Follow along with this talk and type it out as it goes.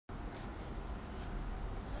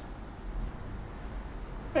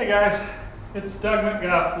Hey guys, it's Doug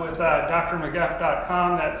McGuff with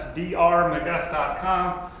drmcguff.com. That's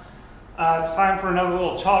drmcguff.com. It's time for another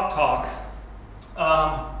little chalk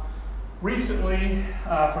talk. Recently,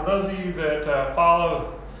 for those of you that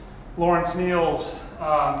follow Lawrence Neal's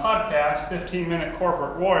podcast, 15-Minute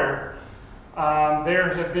Corporate Warrior,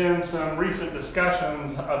 there have been some recent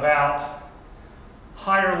discussions about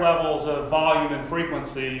higher levels of volume and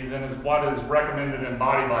frequency than is what is recommended in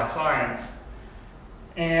Body by Science.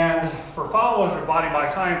 And for followers of Body by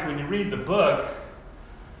Science, when you read the book,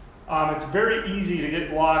 it's very easy to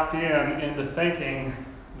get locked into thinking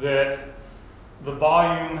that the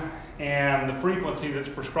volume and the frequency that's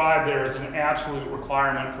prescribed there is an absolute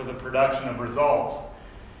requirement for the production of results.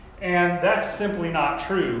 And that's simply not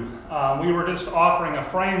true. We were just offering a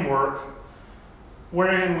framework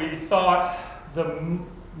wherein we thought the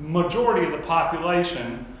majority of the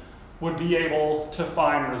population would be able to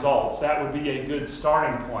find results. That would be a good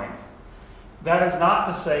starting point. That is not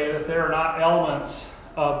to say that there are not elements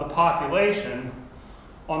of the population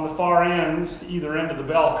on the far ends, either end of the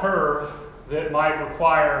bell curve, that might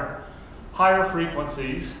require higher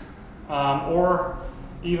frequencies or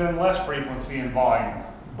even less frequency and volume.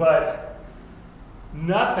 But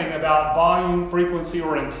nothing about volume, frequency,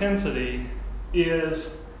 or intensity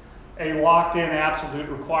is a locked-in absolute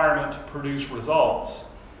requirement to produce results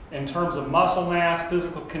in terms of muscle mass,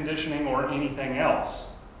 physical conditioning, or anything else.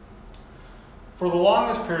 For the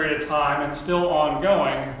longest period of time, and still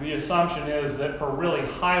ongoing, the assumption is that for really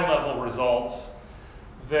high-level results,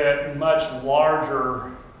 that much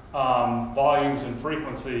larger volumes and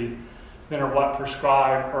frequency than are what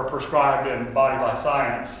prescribed in Body by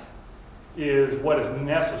Science is what is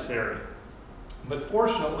necessary. But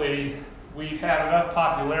fortunately, we've had enough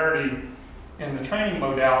popularity in the training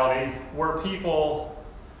modality where people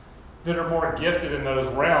that are more gifted in those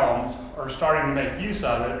realms are starting to make use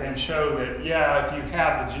of it and show that, yeah, if you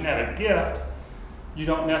have the genetic gift, you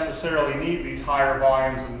don't necessarily need these higher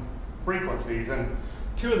volumes and frequencies. And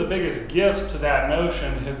two of the biggest gifts to that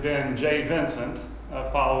notion have been Jay Vincent, a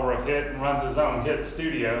follower of HIIT and runs his own HIIT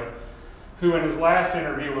studio, who in his last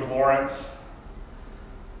interview with Lawrence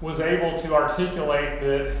was able to articulate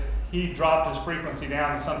that he dropped his frequency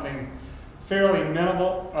down to something fairly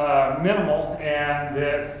minimal and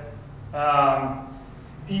that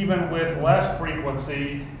even with less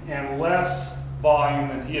frequency and less volume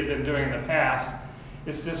than he had been doing in the past,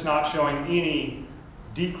 it's just not showing any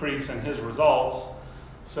decrease in his results,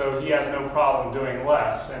 so he has no problem doing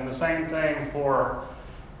less. And the same thing for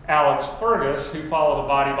Alex Fergus, who followed a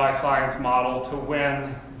Body by Science model to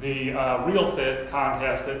win the Real Fit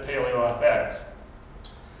contest at PaleoFX.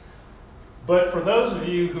 But for those of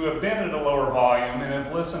you who have been at a lower volume and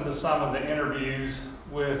have listened to some of the interviews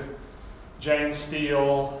with James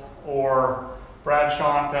Steele or Brad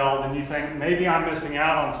Schoenfeld, and you think maybe I'm missing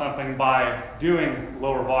out on something by doing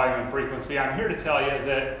lower volume and frequency, I'm here to tell you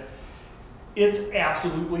that it's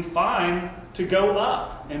absolutely fine to go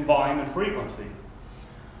up in volume and frequency.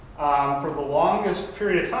 For the longest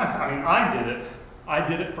period of time, I mean, I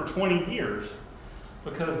did it for 20 years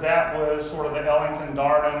because that was sort of the Ellington,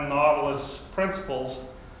 Darden, Nautilus principles.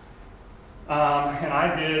 And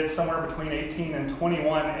I did somewhere between 18 and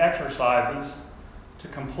 21 exercises to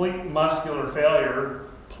complete muscular failure,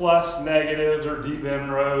 plus negatives or deep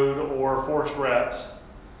inroad or forced reps,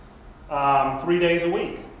 3 days a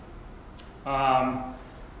week. And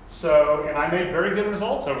I made very good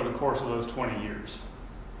results over the course of those 20 years.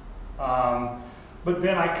 But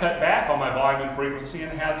then I cut back on my volume and frequency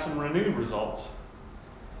and had some renewed results.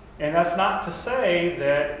 And that's not to say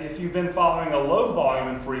that if you've been following a low volume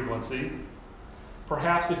and frequency,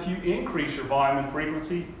 perhaps if you increase your volume and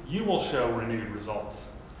frequency, you will show renewed results.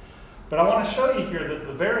 But I want to show you here that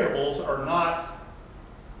the variables are not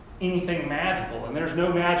anything magical, and there's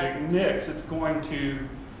no magic mix that's going to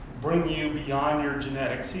bring you beyond your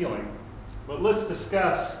genetic ceiling. But let's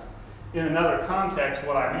discuss in another context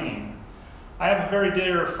what I mean. I have a very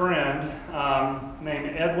dear friend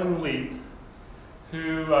named Edwin Leap,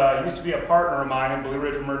 who used to be a partner of mine in Blue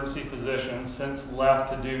Ridge Emergency Physicians, since left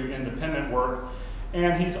to do independent work.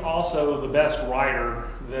 And he's also the best writer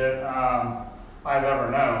that I've ever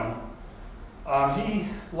known. He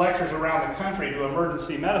lectures around the country to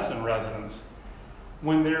emergency medicine residents.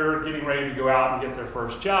 When they're getting ready to go out and get their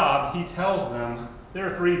first job, he tells them there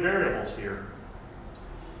are 3 variables here.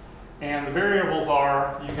 And the variables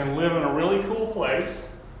are, you can live in a really cool place,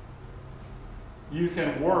 you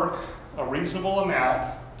can work a reasonable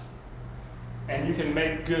amount, and you can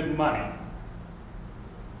make good money.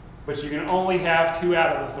 But you can only have 2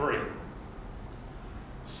 out of the 3.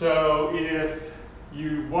 So if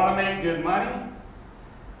you want to make good money,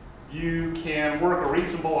 You can work a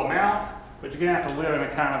reasonable amount, but you're going to have to live in a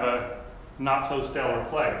kind of a not so stellar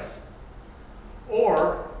place.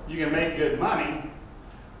 Or you can make good money,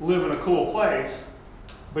 live in a cool place,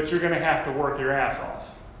 but you're going to have to work your ass off.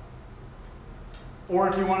 Or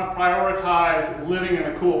if you want to prioritize living in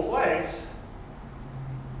a cool place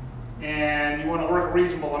and you want to work a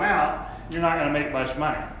reasonable amount, you're not going to make much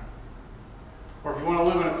money. Or if you want to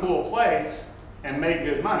live in a cool place and make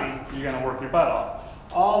good money, you're going to work your butt off.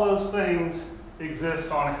 All those things exist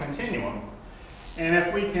on a continuum. And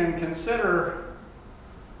if we can consider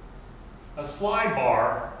a slide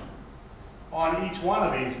bar on each one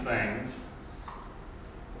of these things,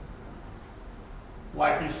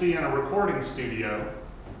 like you see in a recording studio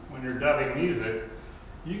when you're dubbing music,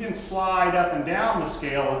 you can slide up and down the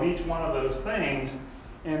scale of each one of those things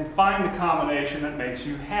and find the combination that makes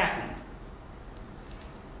you happy.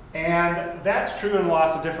 And that's true in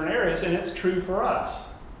lots of different areas, and it's true for us.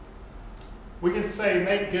 We could say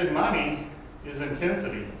make good money is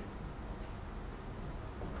intensity,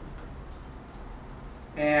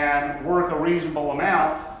 and work a reasonable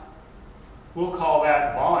amount, we'll call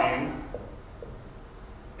that volume,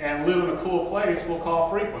 and live in a cool place we'll call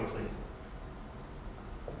frequency.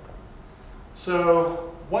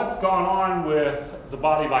 So what's gone on with the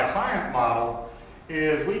Body by Science model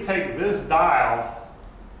is we take this dial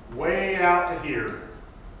way out to here.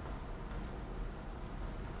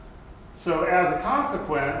 So as a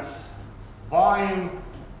consequence, volume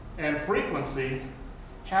and frequency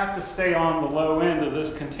have to stay on the low end of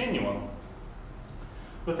this continuum.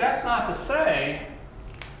 But that's not to say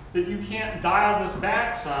that you can't dial this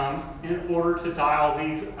back some in order to dial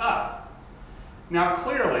these up. Now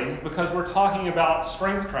clearly, because we're talking about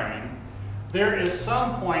strength training, there is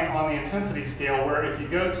some point on the intensity scale where if you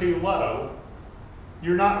go too low,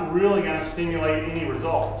 you're not really going to stimulate any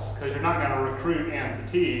results because you're not going to recruit and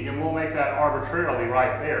fatigue, and we'll make that arbitrarily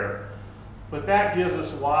right there. But that gives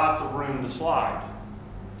us lots of room to slide.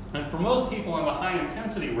 And for most people in the high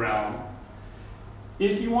intensity realm,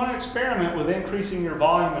 if you want to experiment with increasing your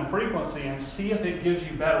volume and frequency and see if it gives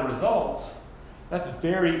you better results, that's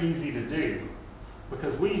very easy to do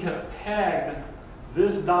because we have pegged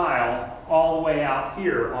this dial all the way out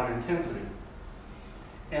here on intensity.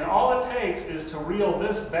 And all it takes is to reel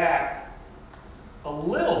this back a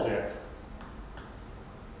little bit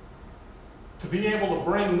to be able to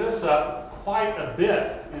bring this up quite a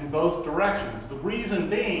bit in both directions. The reason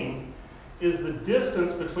being is the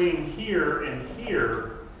distance between here and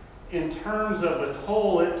here in terms of the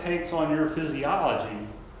toll it takes on your physiology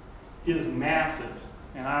is massive.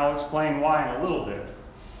 And I'll explain why in a little bit.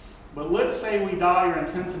 But let's say we dial your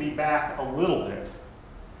intensity back a little bit.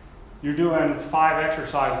 You're doing 5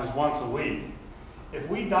 exercises once a week. If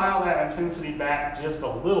we dial that intensity back just a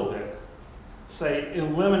little bit, say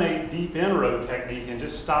eliminate deep inroad technique and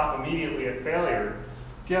just stop immediately at failure,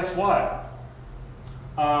 guess what?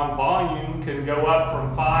 Volume can go up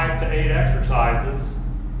from 5 to 8 exercises,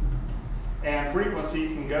 and frequency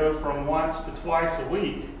can go from once to twice a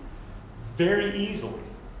week very easily,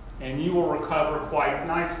 and you will recover quite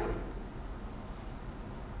nicely.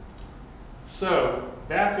 So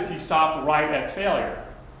that's if you stop right at failure.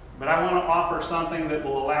 But I want to offer something that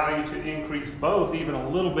will allow you to increase both even a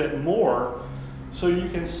little bit more so you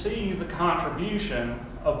can see the contribution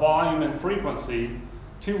of volume and frequency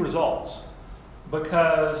to results.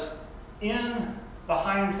 Because in the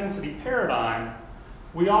high intensity paradigm,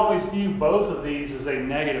 we always view both of these as a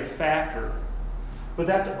negative factor. But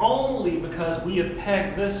that's only because we have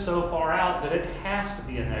pegged this so far out that it has to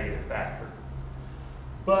be a negative factor.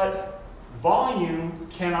 But volume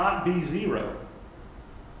cannot be 0.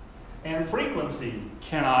 And frequency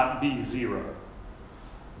cannot be 0.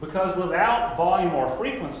 Because without volume or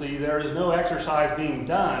frequency, there is no exercise being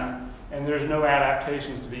done and there's no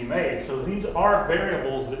adaptations to be made. So these are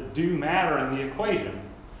variables that do matter in the equation.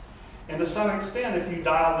 And to some extent, if you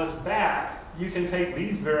dial this back, you can take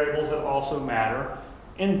these variables that also matter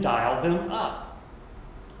and dial them up.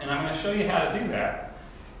 And I'm going to show you how to do that.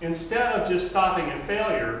 Instead of just stopping at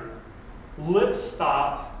failure, let's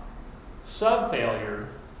stop sub-failure,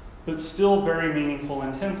 but still very meaningful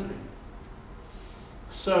intensity.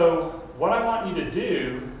 So what I want you to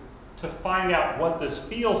do to find out what this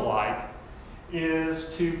feels like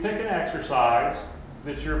is to pick an exercise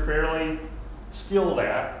that you're fairly skilled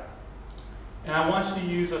at, and I want you to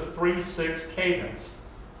use a 3-6 cadence.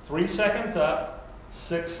 3 seconds up,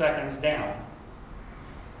 6 seconds down.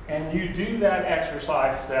 And you do that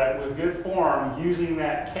exercise set with good form using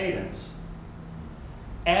that cadence.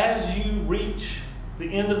 As you reach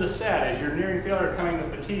the end of the set, as you're nearing failure, coming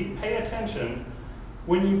to fatigue, pay attention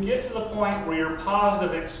When you get to the point where your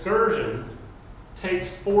positive excursion takes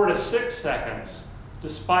 4 to 6 seconds,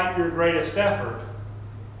 despite your greatest effort,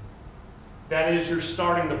 that is, you're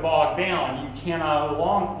starting to bog down. You can no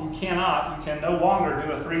longer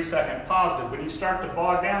do a 3-second positive. When you start to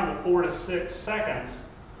bog down to 4 to 6 seconds,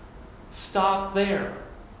 stop there.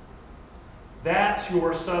 That's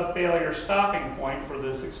your sub-failure stopping point for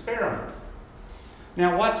this experiment.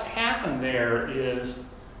 Now, what's happened there is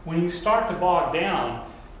when you start to bog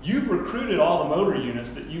down, you've recruited all the motor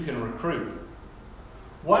units that you can recruit.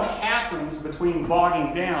 What happens between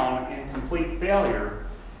bogging down and complete failure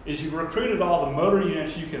is you've recruited all the motor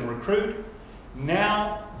units you can recruit.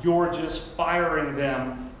 Now you're just firing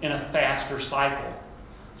them in a faster cycle.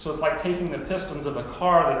 So it's like taking the pistons of a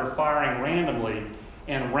car that are firing randomly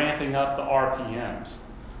and ramping up the RPMs.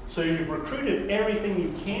 So you've recruited everything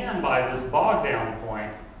you can by this bog down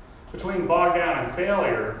point. Between bog down and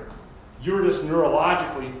failure, you're just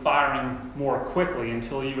neurologically firing more quickly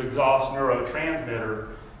until you exhaust neurotransmitter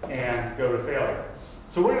and go to failure.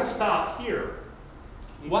 So we're going to stop here.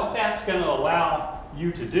 What that's going to allow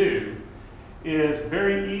you to do is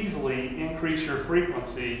very easily increase your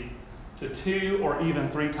frequency to 2 or even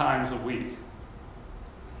 3 times a week.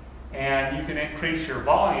 And you can increase your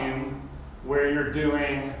volume where you're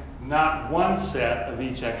doing not 1 set of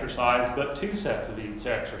each exercise, but 2 sets of each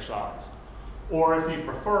exercise. Or if you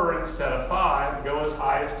prefer, instead of 5, go as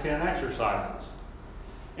high as 10 exercises.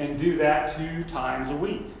 And do that 2 times a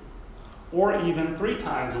week. Or even 3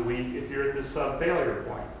 times a week if you're at the sub-failure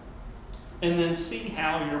point. And then see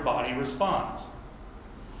how your body responds.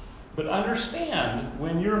 But understand,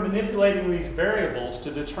 when you're manipulating these variables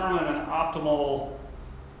to determine an optimal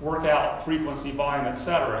workout frequency, volume,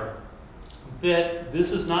 etc., that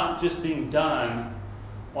this is not just being done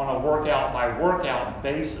on a workout by workout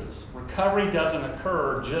basis. Recovery doesn't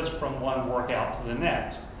occur just from one workout to the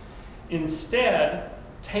next. Instead,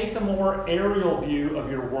 take a more aerial view of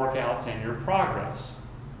your workouts and your progress.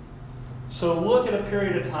 So look at a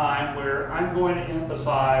period of time where I'm going to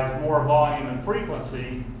emphasize more volume and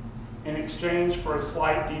frequency in exchange for a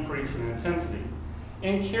slight decrease in intensity,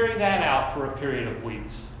 and carry that out for a period of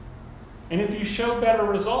weeks. And if you show better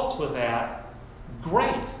results with that,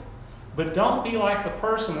 great. But don't be like the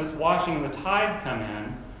person that's watching the tide come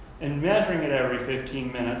in and measuring it every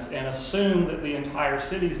 15 minutes and assume that the entire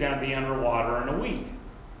city's going to be underwater in a week.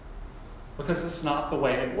 Because it's not the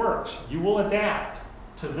way it works. You will adapt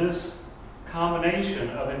to this combination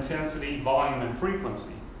of intensity, volume, and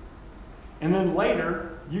frequency. And then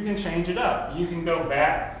later, you can change it up. You can go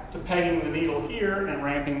back to pegging the needle here and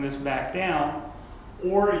ramping this back down,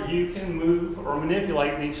 or you can move or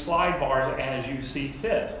manipulate these slide bars as you see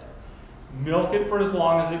fit. Milk it for as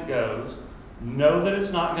long as it goes, know that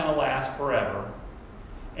it's not going to last forever,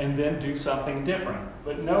 and then do something different.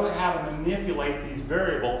 But know how to manipulate these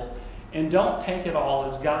variables, and don't take it all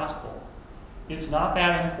as gospel. It's not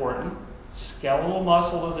that important. Skeletal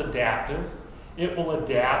muscle is adaptive. It will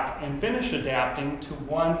adapt and finish adapting to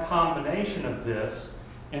one combination of this,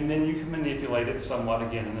 and then you can manipulate it somewhat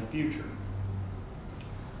again in the future.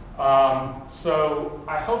 So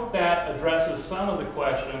I hope that addresses some of the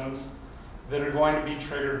questions that are going to be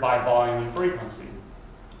triggered by volume and frequency.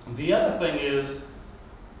 The other thing is,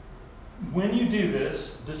 when you do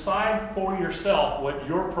this, decide for yourself what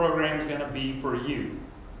your program is going to be for you.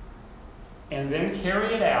 And then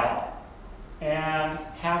carry it out and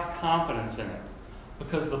have confidence in it.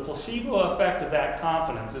 Because the placebo effect of that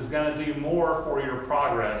confidence is going to do more for your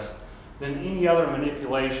progress than any other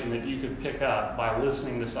manipulation that you could pick up by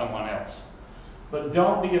listening to someone else. But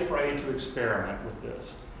don't be afraid to experiment with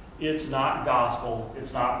this. It's not gospel,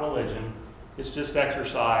 it's not religion, it's just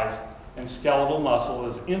exercise, and skeletal muscle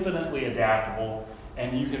is infinitely adaptable,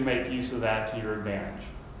 and you can make use of that to your advantage.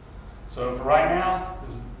 So for right now,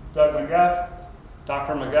 this is Doug McGuff,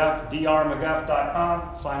 Dr. McGuff,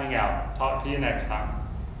 drmcguff.com, signing out. Talk to you next time.